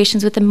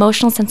situations with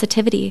emotional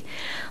sensitivity,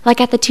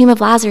 like at the tomb of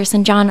Lazarus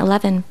in John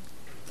 11.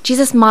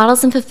 Jesus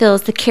models and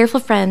fulfills the careful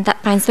friend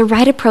that finds the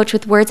right approach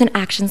with words and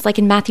actions, like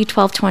in Matthew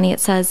 12:20 it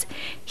says,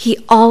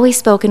 he always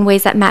spoke in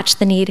ways that matched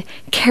the need,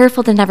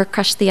 careful to never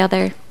crush the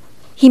other.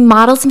 He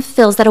models and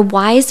fulfills that a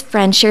wise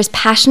friend shares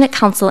passionate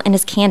counsel and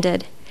is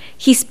candid.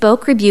 He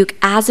spoke rebuke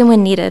as and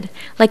when needed,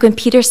 like when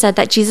Peter said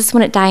that Jesus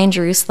wouldn't die in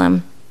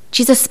Jerusalem.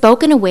 Jesus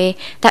spoke in a way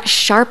that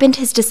sharpened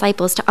his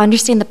disciples to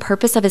understand the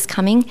purpose of his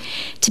coming,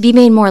 to be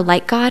made more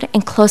like God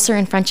and closer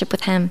in friendship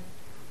with him.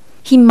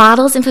 He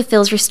models and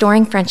fulfills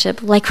restoring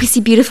friendship like we see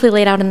beautifully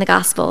laid out in the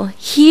gospel.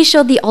 He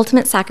showed the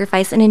ultimate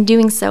sacrifice and in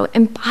doing so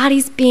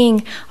embodies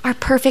being our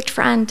perfect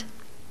friend.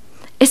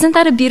 Isn't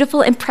that a beautiful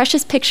and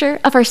precious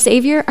picture of our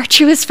Savior, our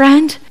truest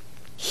friend?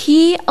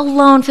 He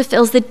alone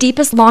fulfills the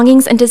deepest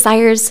longings and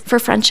desires for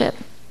friendship.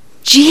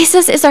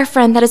 Jesus is our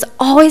friend that is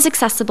always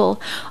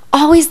accessible,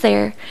 always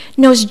there,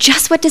 knows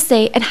just what to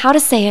say and how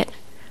to say it,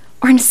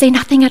 or to say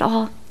nothing at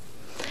all.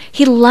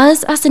 He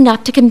loves us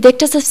enough to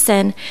convict us of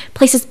sin,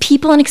 places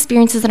people and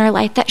experiences in our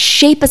life that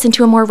shape us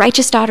into a more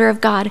righteous daughter of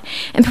God,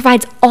 and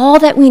provides all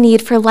that we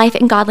need for life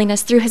and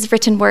godliness through his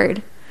written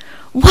word.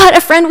 What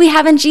a friend we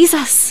have in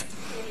Jesus!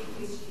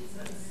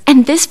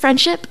 And this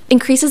friendship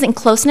increases in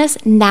closeness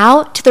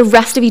now to the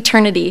rest of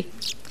eternity.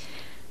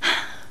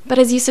 But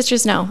as you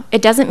sisters know,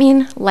 it doesn't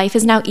mean life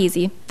is now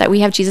easy, that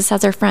we have Jesus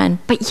as our friend.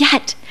 But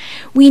yet,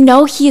 we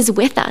know he is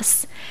with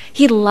us.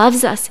 He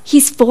loves us.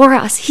 He's for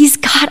us. He's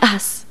got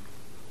us.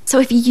 So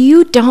if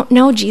you don't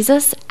know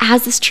Jesus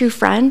as this true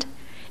friend,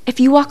 if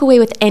you walk away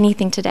with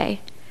anything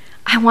today,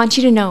 I want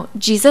you to know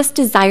Jesus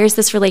desires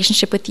this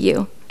relationship with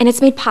you. And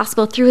it's made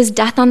possible through his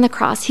death on the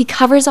cross. He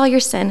covers all your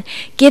sin,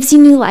 gives you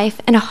new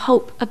life, and a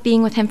hope of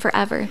being with him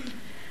forever.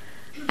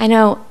 I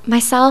know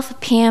myself,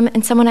 Pam,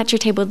 and someone at your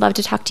table would love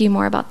to talk to you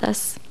more about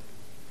this.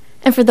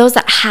 And for those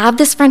that have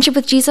this friendship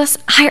with Jesus,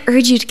 I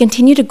urge you to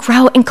continue to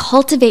grow and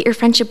cultivate your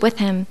friendship with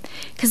him.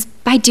 Because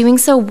by doing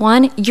so,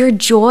 1, your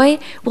joy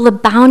will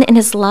abound in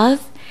his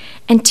love,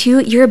 and 2,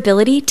 your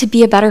ability to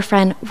be a better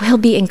friend will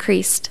be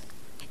increased.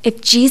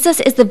 If Jesus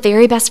is the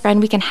very best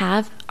friend we can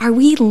have, are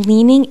we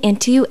leaning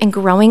into and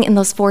growing in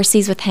those 4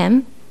 C's with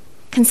him?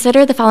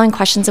 Consider the following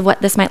questions of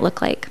what this might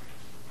look like.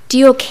 Do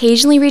you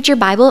occasionally read your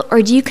Bible,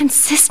 or do you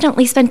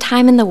consistently spend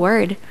time in the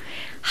Word?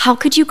 How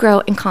could you grow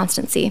in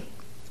constancy?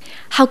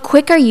 How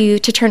quick are you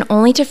to turn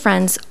only to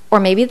friends, or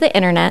maybe the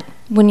internet,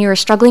 when you are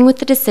struggling with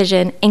the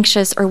decision,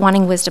 anxious, or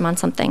wanting wisdom on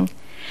something?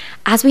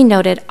 As we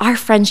noted, our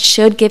friends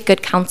should give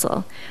good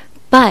counsel.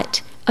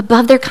 But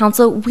above their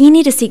counsel, we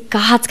need to seek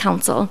God's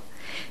counsel.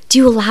 Do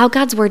you allow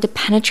God's word to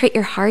penetrate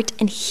your heart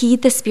and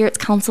heed the Spirit's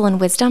counsel and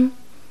wisdom?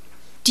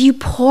 Do you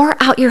pour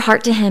out your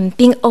heart to him,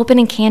 being open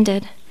and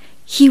candid?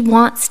 He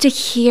wants to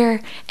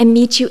hear and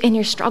meet you in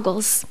your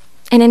struggles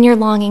and in your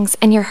longings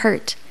and your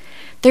hurt.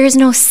 There is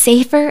no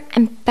safer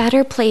and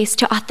better place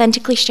to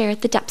authentically share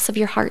the depths of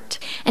your heart.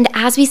 And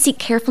as we seek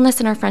carefulness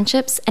in our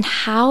friendships and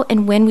how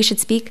and when we should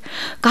speak,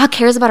 God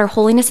cares about our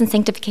holiness and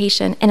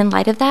sanctification. And in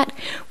light of that,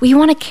 we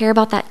want to care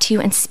about that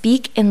too and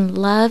speak in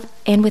love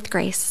and with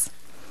grace.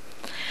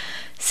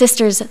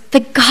 Sisters, the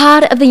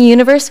God of the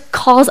universe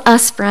calls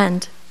us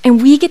friend,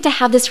 and we get to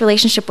have this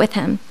relationship with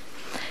him.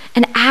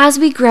 And as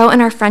we grow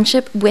in our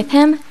friendship with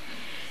him,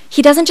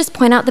 he doesn't just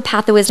point out the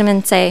path of wisdom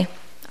and say,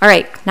 all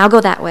right, now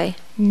go that way.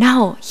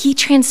 No, he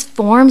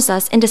transforms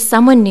us into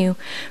someone new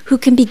who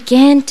can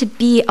begin to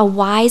be a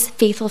wise,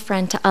 faithful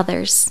friend to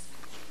others.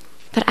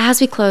 But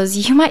as we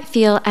close, you might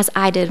feel as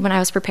I did when I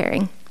was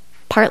preparing,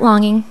 part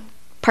longing,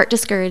 part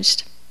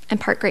discouraged, and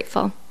part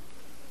grateful.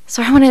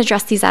 So I want to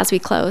address these as we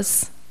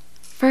close.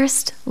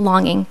 First,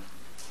 longing.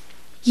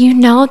 You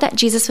know that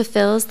Jesus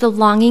fulfills the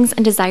longings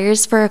and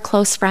desires for a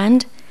close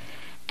friend,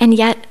 and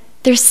yet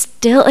there's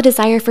still a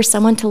desire for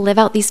someone to live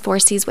out these 4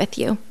 C's with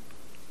you.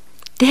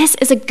 This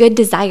is a good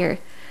desire.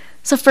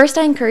 So first,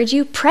 I encourage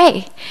you,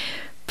 pray.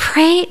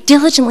 Pray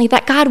diligently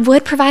that God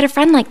would provide a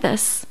friend like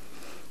this.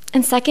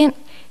 And second,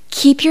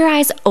 keep your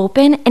eyes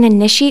open and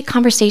initiate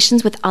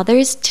conversations with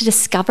others to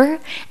discover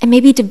and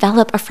maybe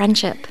develop a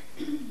friendship.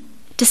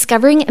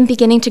 Discovering and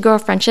beginning to grow a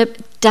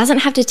friendship doesn't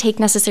have to take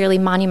necessarily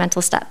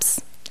monumental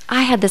steps.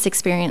 I had this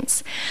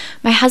experience.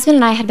 My husband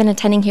and I had been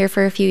attending here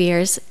for a few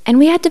years, and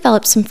we had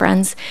developed some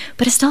friends,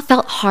 but it still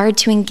felt hard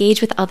to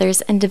engage with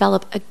others and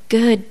develop a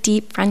good,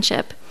 deep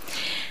friendship.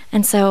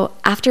 And so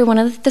after one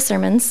of the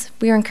sermons,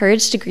 we were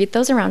encouraged to greet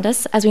those around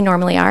us, as we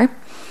normally are.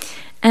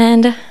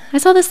 And I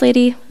saw this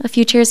lady a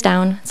few chairs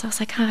down, so I was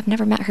like, I've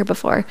never met her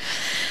before.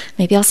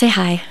 Maybe I'll say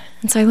hi.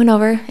 And so I went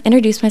over,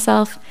 introduced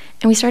myself,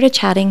 and we started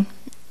chatting.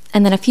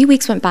 And then a few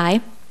weeks went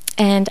by,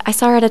 and I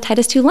saw her at a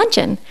Titus II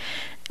luncheon.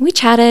 We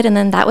chatted, and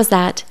then that was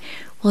that.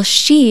 Well,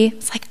 she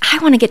was like, I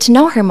want to get to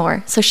know her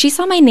more. So she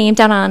saw my name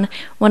down on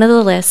one of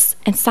the lists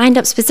and signed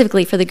up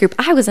specifically for the group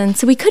I was in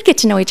so we could get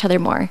to know each other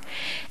more.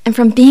 And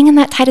from being in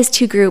that Titus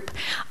 2 group,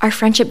 our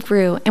friendship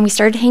grew and we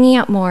started hanging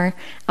out more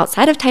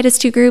outside of Titus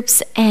 2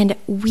 groups, and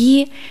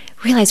we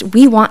realized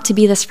we want to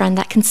be this friend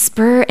that can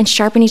spur and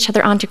sharpen each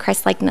other on to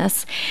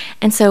Christ-likeness.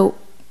 And so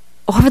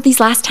over these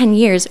last 10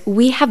 years,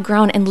 we have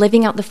grown in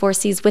living out the 4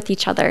 C's with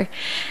each other.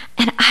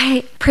 And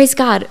I praise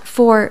God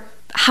for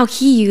how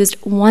he used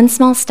one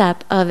small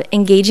step of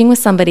engaging with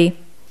somebody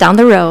down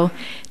the row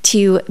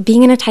to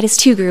being in a Titus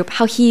 2 group,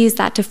 how he used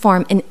that to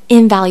form an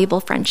invaluable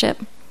friendship.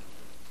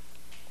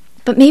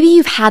 But maybe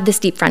you've had this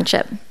deep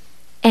friendship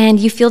and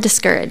you feel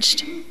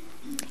discouraged.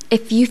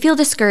 If you feel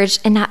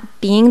discouraged in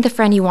not being the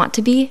friend you want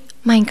to be,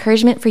 my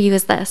encouragement for you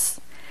is this: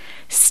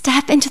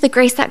 step into the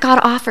grace that God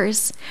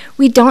offers.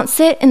 We don't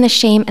sit in the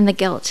shame and the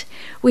guilt.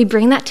 We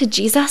bring that to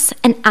Jesus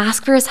and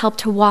ask for his help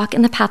to walk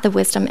in the path of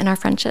wisdom in our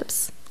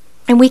friendships.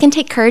 And we can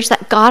take courage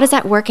that God is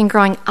at work in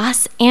growing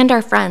us and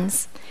our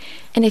friends.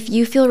 And if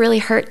you feel really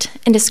hurt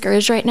and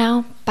discouraged right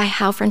now by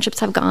how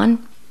friendships have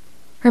gone,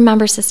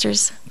 remember,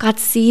 sisters, God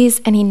sees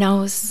and he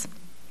knows.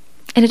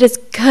 And it is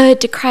good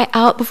to cry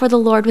out before the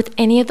Lord with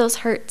any of those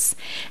hurts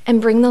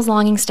and bring those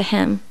longings to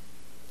him.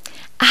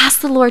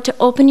 Ask the Lord to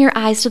open your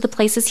eyes to the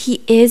places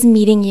he is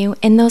meeting you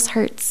in those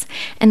hurts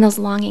and those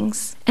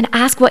longings, and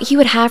ask what he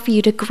would have for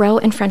you to grow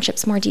in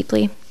friendships more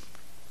deeply.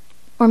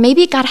 Or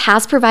maybe God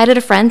has provided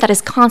a friend that is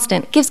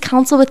constant, gives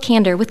counsel with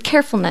candor, with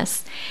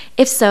carefulness.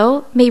 If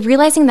so, may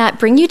realizing that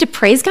bring you to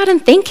praise God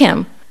and thank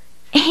him.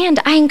 And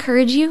I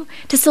encourage you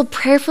to still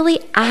prayerfully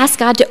ask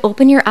God to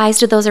open your eyes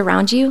to those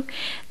around you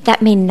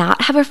that may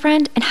not have a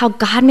friend, and how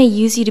God may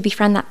use you to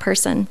befriend that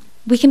person.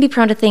 We can be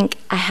prone to think,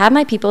 I have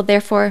my people,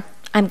 therefore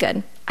I'm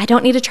good. I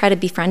don't need to try to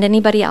befriend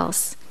anybody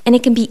else. And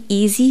it can be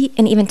easy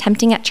and even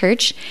tempting at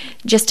church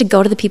just to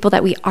go to the people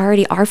that we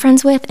already are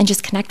friends with and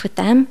just connect with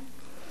them.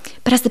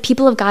 But as the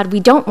people of God, we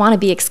don't want to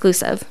be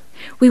exclusive.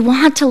 We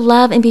want to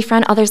love and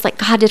befriend others like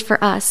God did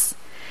for us.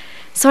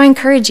 So I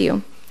encourage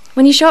you,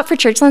 when you show up for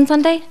church on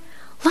Sunday,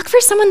 look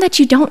for someone that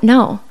you don't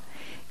know.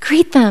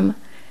 Greet them.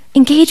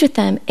 Engage with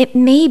them. It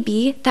may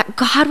be that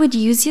God would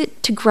use you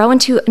to grow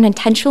into an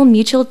intentional,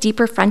 mutual,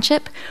 deeper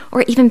friendship,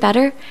 or even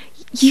better,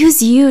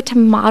 use you to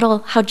model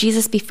how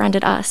Jesus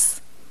befriended us.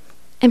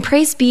 And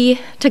praise be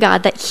to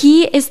God that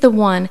he is the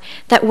one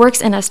that works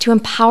in us to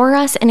empower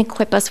us and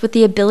equip us with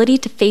the ability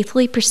to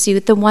faithfully pursue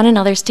the one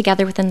another's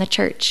together within the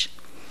church.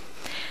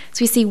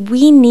 So we see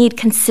we need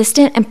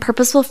consistent and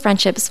purposeful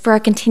friendships for our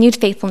continued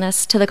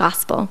faithfulness to the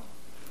gospel.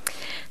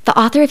 The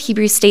author of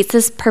Hebrews states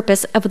this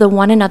purpose of the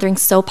one anothering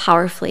so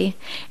powerfully.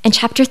 In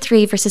chapter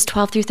 3, verses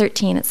 12 through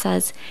 13, it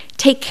says,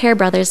 "Take care,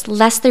 brothers,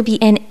 lest there be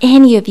in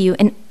any of you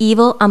an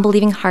evil,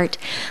 unbelieving heart,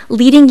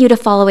 leading you to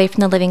fall away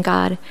from the living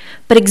God.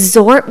 But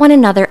exhort one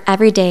another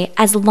every day,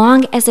 as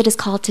long as it is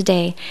called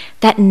today,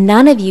 that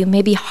none of you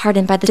may be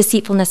hardened by the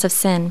deceitfulness of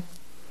sin."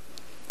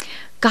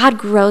 God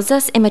grows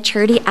us in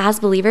maturity as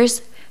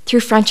believers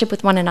through friendship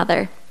with one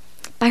another,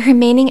 by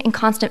remaining in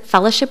constant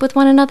fellowship with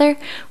one another,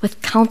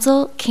 with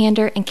counsel,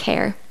 candor, and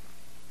care.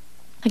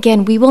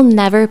 Again, we will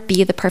never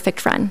be the perfect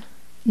friend,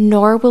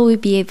 nor will we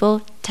be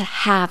able to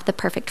have the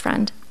perfect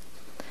friend.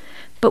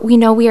 But we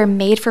know we are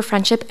made for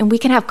friendship, and we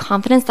can have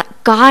confidence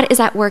that God is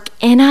at work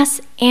in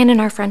us and in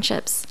our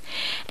friendships.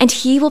 And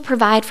he will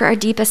provide for our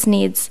deepest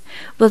needs,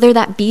 whether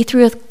that be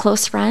through a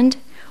close friend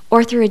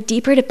or through a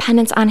deeper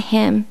dependence on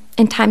him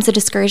in times of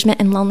discouragement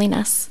and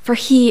loneliness, for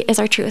he is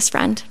our truest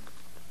friend.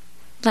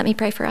 Let me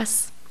pray for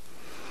us.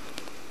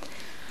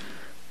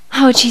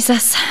 Oh,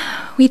 Jesus,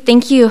 we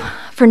thank you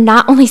for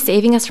not only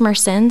saving us from our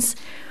sins,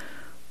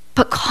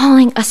 but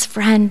calling us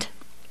friend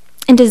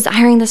and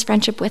desiring this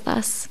friendship with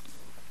us.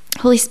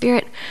 Holy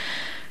Spirit,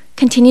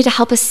 continue to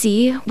help us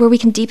see where we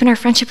can deepen our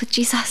friendship with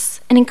Jesus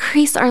and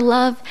increase our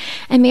love,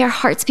 and may our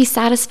hearts be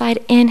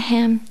satisfied in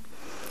him.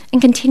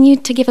 And continue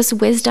to give us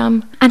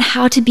wisdom on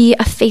how to be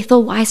a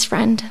faithful, wise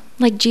friend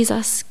like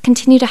Jesus.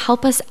 Continue to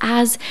help us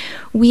as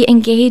we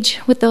engage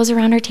with those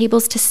around our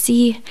tables to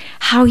see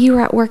how you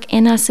are at work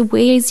in us,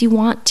 ways you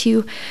want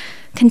to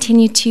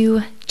continue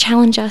to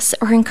challenge us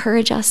or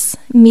encourage us.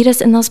 Meet us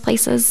in those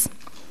places.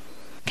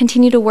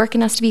 Continue to work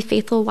in us to be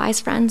faithful,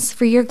 wise friends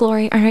for your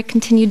glory and our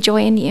continued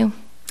joy in you.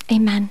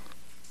 Amen.